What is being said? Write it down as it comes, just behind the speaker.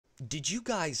Did you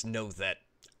guys know that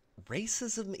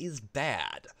racism is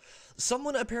bad?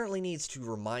 Someone apparently needs to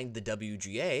remind the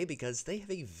WGA because they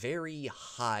have a very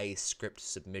high script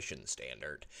submission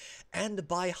standard. And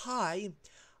by high,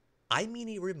 I mean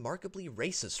a remarkably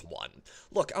racist one.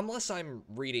 Look, unless I'm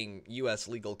reading U.S.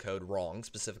 legal code wrong,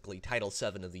 specifically Title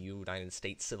VII of the United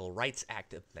States Civil Rights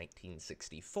Act of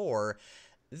 1964,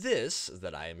 this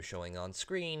that I am showing on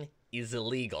screen is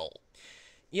illegal.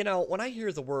 You know, when I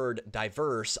hear the word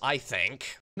diverse, I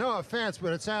think... No offense,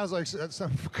 but it sounds like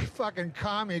some fucking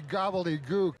commie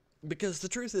gobbledygook. Because the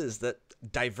truth is that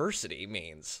diversity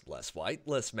means less white,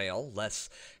 less male, less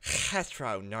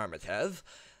heteronormative,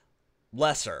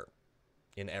 lesser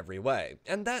in every way.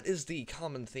 And that is the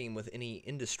common theme with any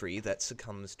industry that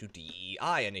succumbs to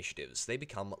DEI initiatives. They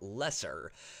become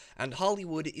lesser. And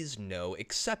Hollywood is no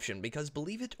exception, because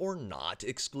believe it or not,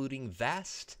 excluding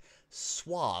vast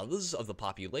swaths of the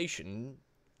population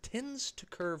tends to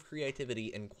curb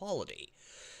creativity and quality.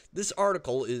 This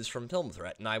article is from Film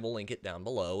Threat, and I will link it down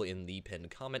below in the pinned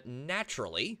comment.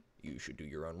 Naturally, you should do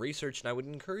your own research, and I would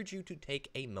encourage you to take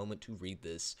a moment to read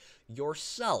this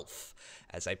yourself,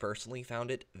 as I personally found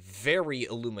it very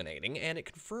illuminating, and it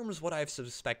confirms what I've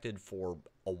suspected for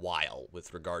a while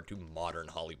with regard to modern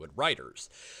Hollywood writers.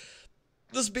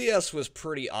 This BS was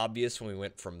pretty obvious when we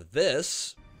went from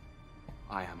this...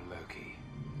 I am Loki,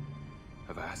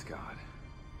 of Asgard,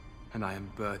 and I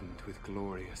am burdened with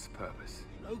glorious purpose.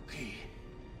 Loki,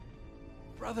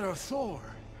 brother of Thor.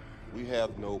 We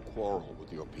have no quarrel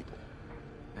with your people.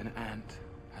 An ant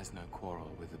has no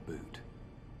quarrel with a boot.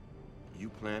 You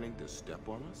planning to step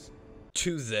on us?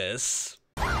 To this...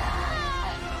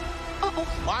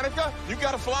 Monica, you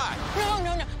gotta fly!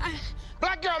 No.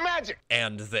 Black girl magic!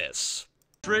 And this.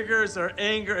 Triggers are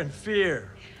anger and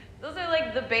fear. Those are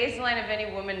like the baseline of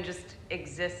any woman just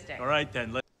existing. All right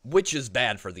then, Which is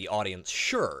bad for the audience,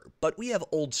 sure, but we have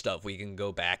old stuff we can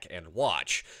go back and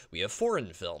watch. We have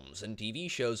foreign films and TV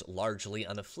shows largely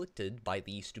unafflicted by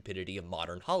the stupidity of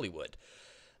modern Hollywood.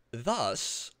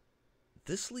 Thus,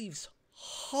 this leaves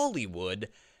Hollywood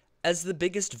as the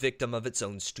biggest victim of its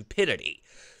own stupidity.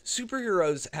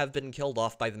 Superheroes have been killed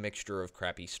off by the mixture of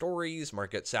crappy stories,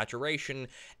 market saturation,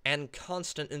 and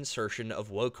constant insertion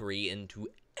of wokery into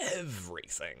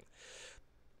everything.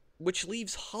 Which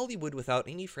leaves Hollywood without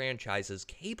any franchises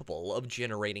capable of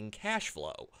generating cash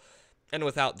flow. And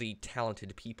without the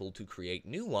talented people to create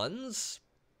new ones,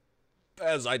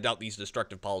 as I doubt these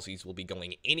destructive policies will be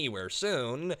going anywhere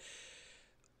soon,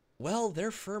 well, they're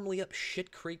firmly up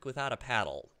shit creek without a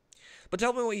paddle. But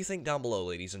tell me what you think down below,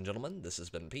 ladies and gentlemen. This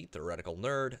has been Pete, the Heretical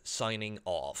Nerd, signing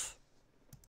off.